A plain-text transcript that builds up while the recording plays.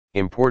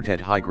Imported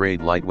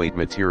high-grade lightweight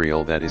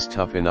material that is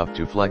tough enough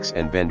to flex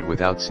and bend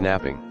without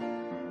snapping.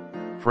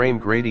 Frame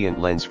gradient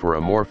lens for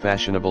a more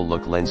fashionable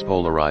look. Lens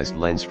polarized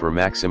lens for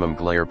maximum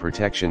glare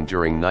protection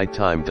during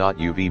nighttime.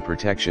 UV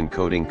protection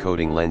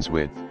coating. Lens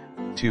width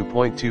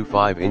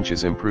 2.25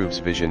 inches improves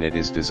vision. It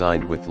is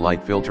designed with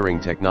light filtering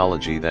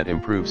technology that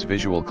improves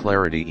visual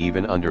clarity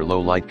even under low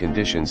light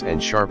conditions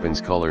and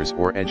sharpens colors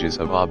or edges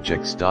of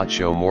objects.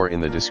 Show more in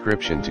the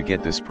description to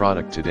get this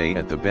product today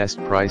at the best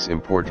price.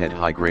 Imported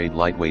high-grade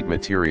lightweight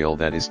material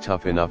that is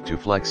tough enough to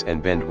flex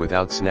and bend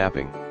without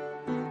snapping.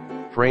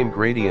 Frame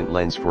gradient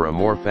lens for a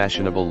more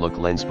fashionable look.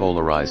 Lens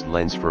polarized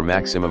lens for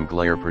maximum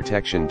glare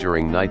protection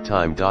during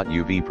nighttime.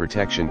 UV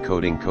protection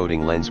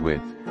coating. Lens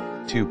width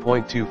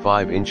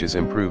 2.25 inches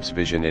improves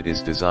vision. It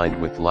is designed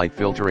with light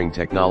filtering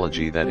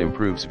technology that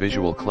improves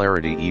visual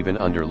clarity even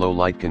under low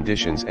light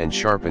conditions and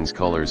sharpens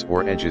colors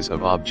or edges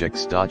of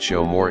objects.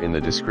 Show more in the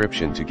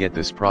description to get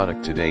this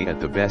product today at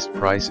the best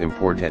price.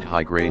 Imported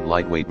high-grade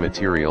lightweight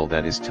material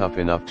that is tough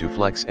enough to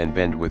flex and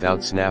bend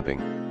without snapping.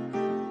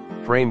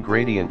 Frame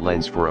gradient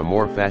lens for a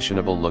more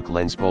fashionable look.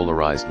 Lens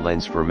polarized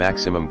lens for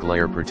maximum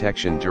glare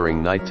protection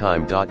during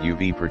nighttime.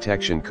 UV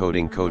protection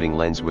coating.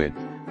 Lens width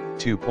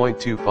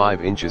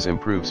 2.25 inches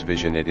improves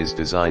vision. It is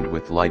designed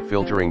with light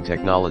filtering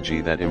technology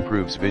that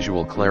improves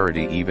visual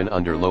clarity even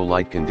under low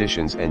light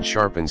conditions and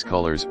sharpens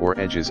colors or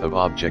edges of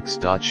objects.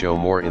 Show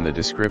more in the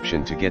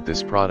description to get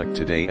this product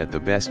today at the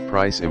best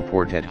price.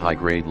 Imported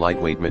high-grade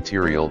lightweight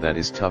material that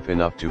is tough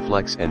enough to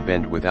flex and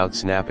bend without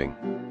snapping.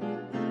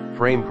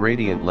 Frame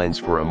gradient lens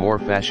for a more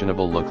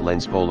fashionable look.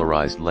 Lens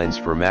polarized lens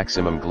for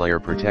maximum glare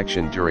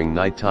protection during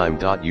nighttime.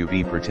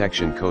 UV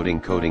protection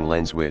coating.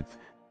 Lens width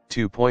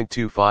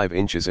 2.25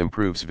 inches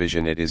improves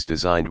vision. It is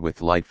designed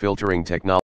with light filtering technology